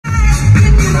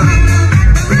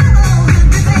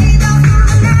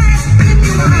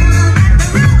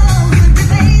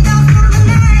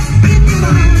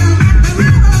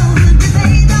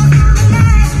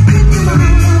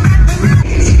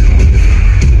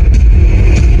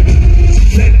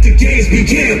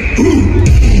begin.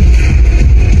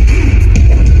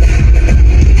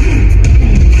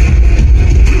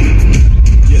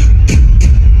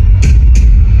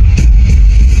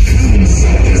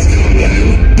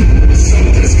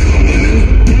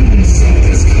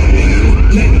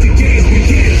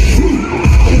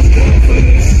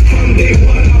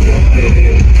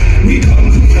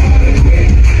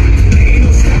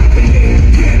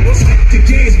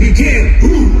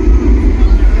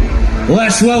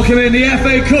 Let's welcome in the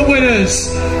FA Cup winners,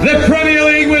 the Premier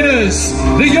League winners,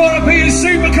 the European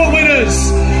Super Cup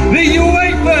winners, the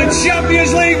UEFA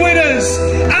Champions League winners,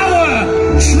 our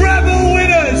treble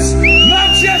winners,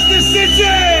 Manchester City,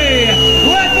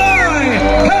 led by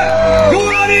Pep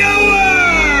Guardiola!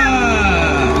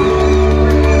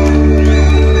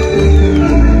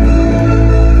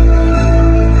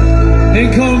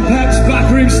 In come Pep's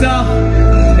backroom staff,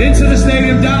 into the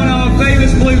stadium, down our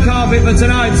famous blue carpet for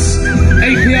tonight's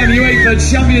 8 PM UEFA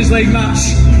Champions League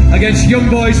match against Young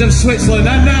Boys of Switzerland.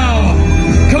 And now,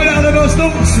 coming out the most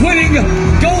winning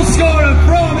goal scorer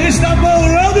from Istanbul,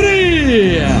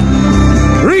 Rodri,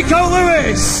 Rico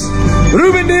Lewis,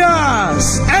 Ruben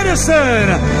Diaz,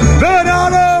 Edison,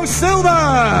 Bernardo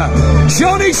Silva,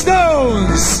 Johnny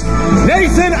Stones,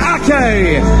 Nathan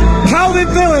Ake, Calvin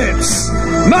Phillips,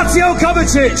 Matteo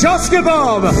Kovacic, Oscar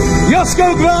Bob,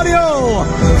 Josko Gvardiol,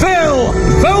 Phil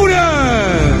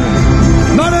Foden.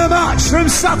 Man of the match from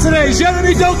Saturday,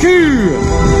 Jeremy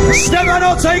Doku, Stefan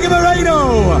Ortega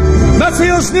Moreno,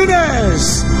 Matheus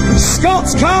Nunes,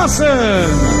 Scott Carson.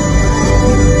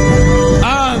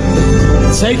 And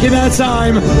taking their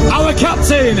time, our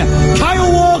captain,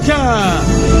 Kyle Walker,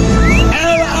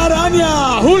 El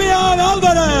Araña, Julian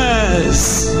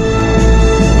Alvarez.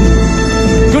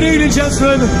 Good evening,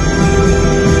 gentlemen.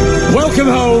 Welcome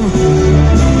home.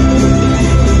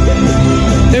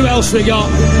 Who else we got?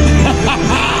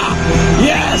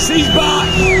 Yes, he's back.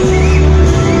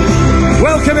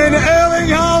 Welcome in Erling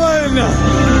Haaland,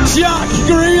 Jack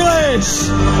Grealish,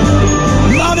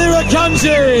 Manu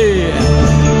Akanji.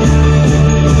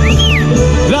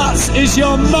 That is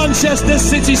your Manchester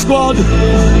City squad.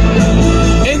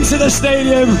 Into the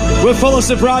stadium. We're full of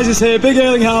surprises here. Big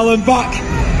Erling Haaland back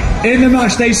in the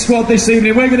matchday squad this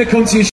evening. We're going to come to you